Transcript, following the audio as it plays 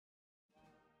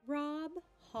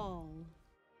Hall.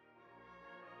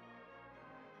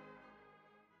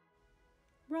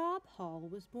 Rob Hall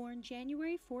was born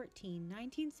January 14,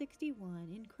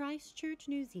 1961 in Christchurch,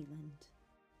 New Zealand.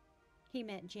 He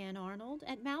met Jan Arnold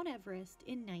at Mount Everest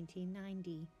in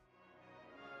 1990.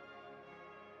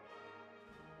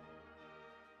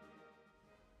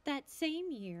 That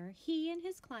same year, he and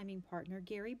his climbing partner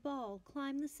Gary Ball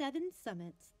climbed the 7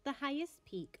 summits, the highest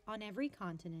peak on every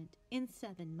continent, in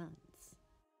 7 months.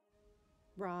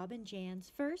 Rob and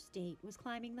Jan's first date was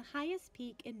climbing the highest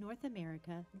peak in North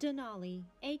America, Denali,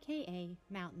 aka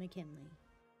Mount McKinley.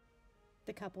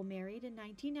 The couple married in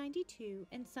 1992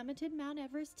 and summited Mount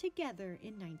Everest together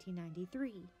in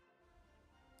 1993.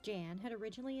 Jan had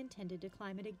originally intended to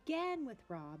climb it again with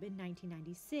Rob in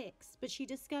 1996, but she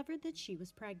discovered that she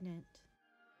was pregnant.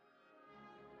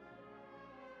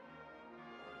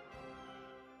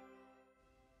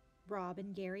 Rob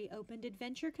and Gary opened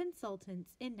Adventure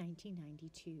Consultants in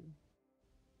 1992.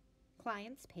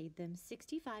 Clients paid them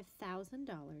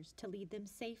 $65,000 to lead them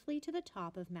safely to the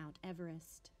top of Mount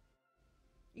Everest.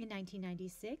 In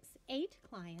 1996, 8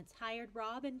 clients hired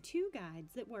Rob and 2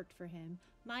 guides that worked for him,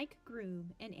 Mike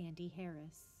Groom and Andy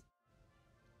Harris.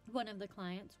 One of the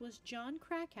clients was John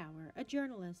Krakauer, a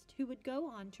journalist who would go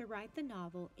on to write the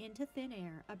novel Into Thin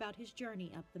Air about his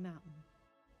journey up the mountain.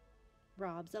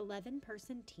 Rob's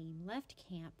 11-person team left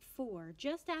Camp 4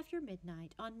 just after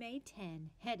midnight on May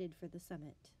 10, headed for the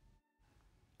summit.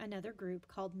 Another group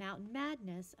called Mountain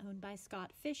Madness, owned by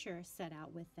Scott Fisher, set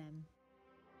out with them.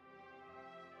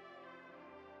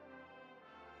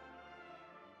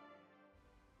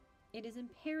 It is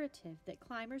imperative that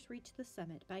climbers reach the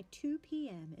summit by 2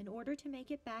 p.m. in order to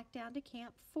make it back down to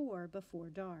Camp 4 before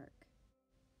dark.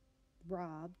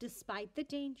 Rob, despite the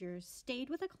dangers, stayed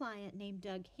with a client named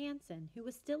Doug Hansen, who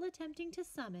was still attempting to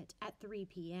summit at 3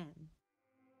 p.m.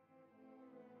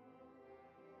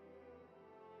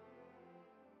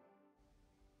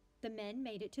 The men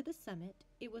made it to the summit.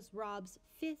 It was Rob's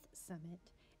 5th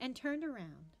summit, and turned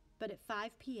around, but at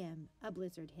 5 p.m. a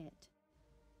blizzard hit.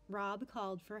 Rob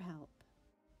called for help.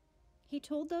 He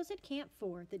told those at Camp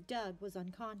 4 that Doug was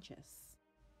unconscious.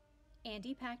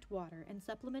 Andy packed water and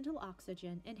supplemental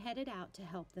oxygen and headed out to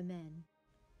help the men.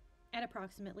 At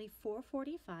approximately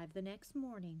 4:45 the next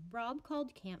morning, Rob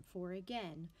called Camp 4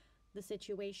 again. The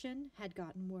situation had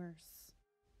gotten worse.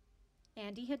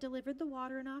 Andy had delivered the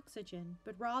water and oxygen,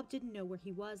 but Rob didn't know where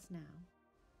he was now.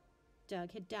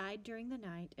 Doug had died during the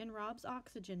night, and Rob's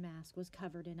oxygen mask was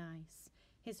covered in ice.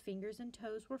 His fingers and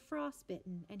toes were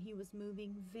frostbitten, and he was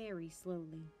moving very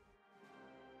slowly.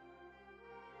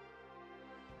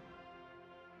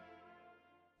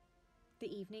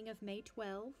 The evening of May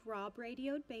 12, Rob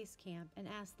radioed base camp and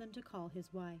asked them to call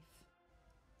his wife.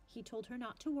 He told her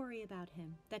not to worry about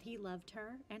him, that he loved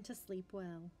her, and to sleep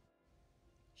well.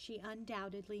 She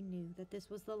undoubtedly knew that this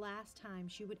was the last time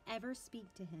she would ever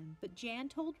speak to him, but Jan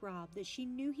told Rob that she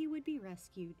knew he would be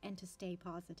rescued and to stay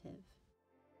positive.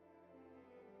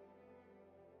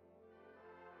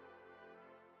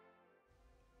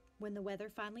 When the weather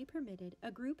finally permitted,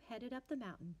 a group headed up the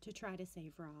mountain to try to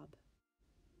save Rob.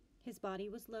 His body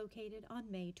was located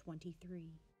on May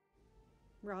 23.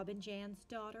 Rob and Jan's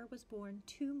daughter was born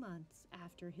 2 months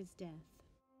after his death.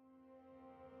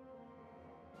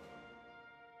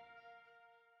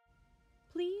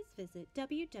 Please visit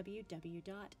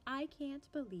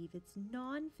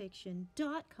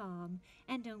www.ican'tbelieveitsnonfiction.com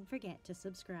and don't forget to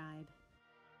subscribe.